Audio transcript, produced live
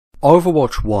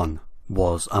Overwatch 1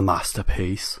 was a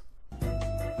masterpiece.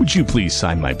 Would you please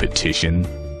sign my petition?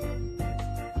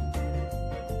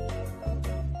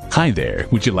 Hi there,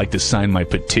 would you like to sign my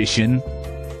petition?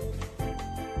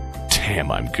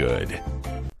 Damn, I'm good.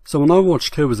 So when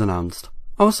Overwatch 2 was announced,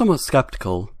 I was somewhat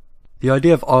skeptical. The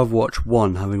idea of Overwatch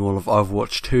 1 having all of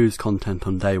Overwatch 2's content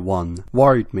on day 1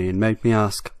 worried me and made me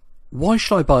ask, why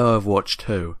should I buy Overwatch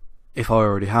 2 if I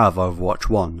already have Overwatch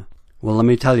 1? Well, let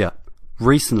me tell you,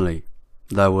 recently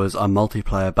there was a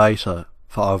multiplayer beta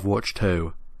for Overwatch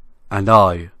 2, and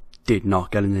I did not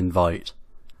get an invite.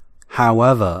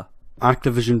 However,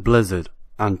 Activision Blizzard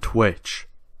and Twitch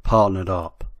partnered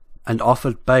up and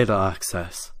offered beta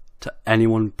access to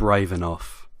anyone brave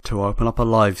enough to open up a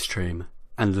live stream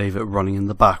and leave it running in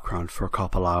the background for a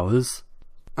couple hours.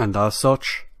 And as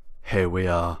such, here we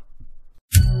are.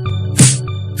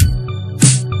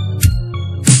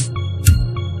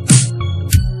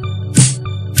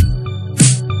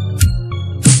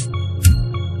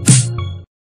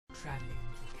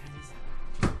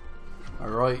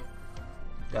 Alright,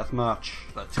 deathmatch,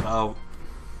 let's go.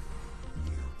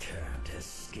 You can't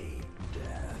escape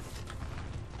death.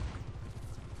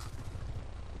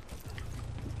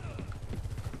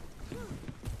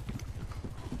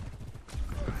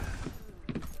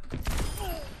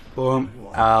 Boom,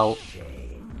 ow.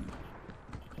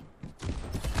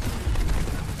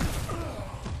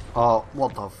 Oh,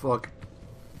 what the fuck?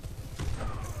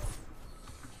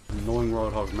 Annoying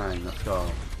roadhog man, let's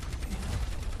go.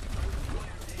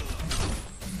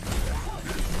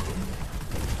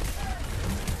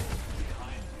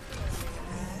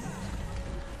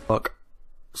 Look,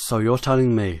 so you're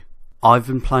telling me I've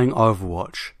been playing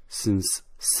Overwatch since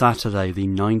Saturday the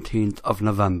 19th of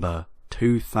November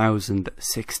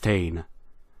 2016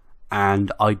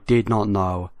 and I did not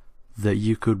know that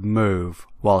you could move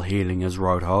while healing as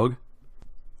roadhog?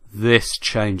 This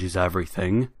changes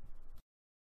everything.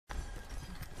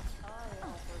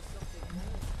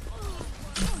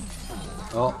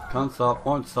 Oh, can't stop,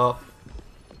 won't stop.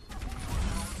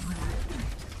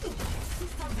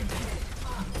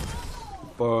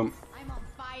 Boom. I'm on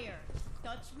fire.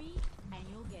 Touch me and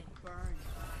you'll get burned.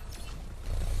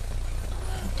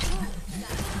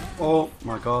 Oh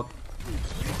my god.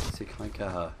 See, can I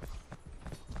get her?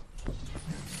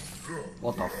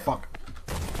 What the fuck?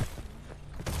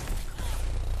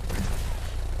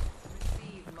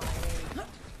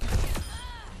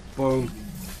 Boom.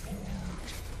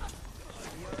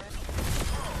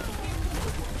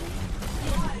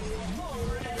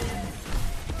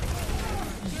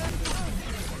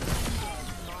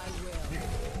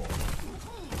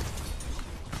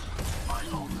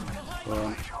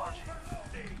 Boom.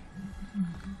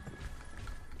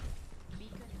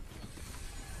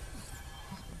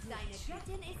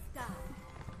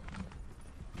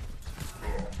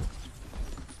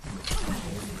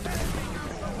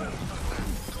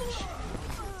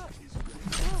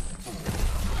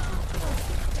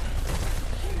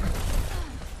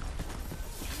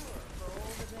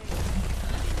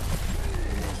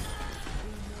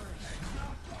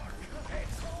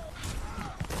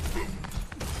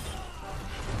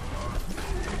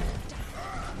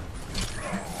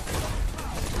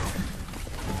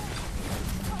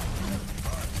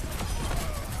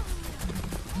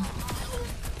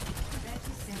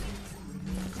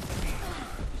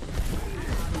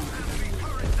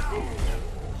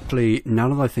 Actually, now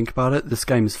that I think about it, this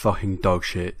game is fucking dog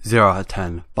shit. 0 out of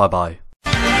 10. Bye bye.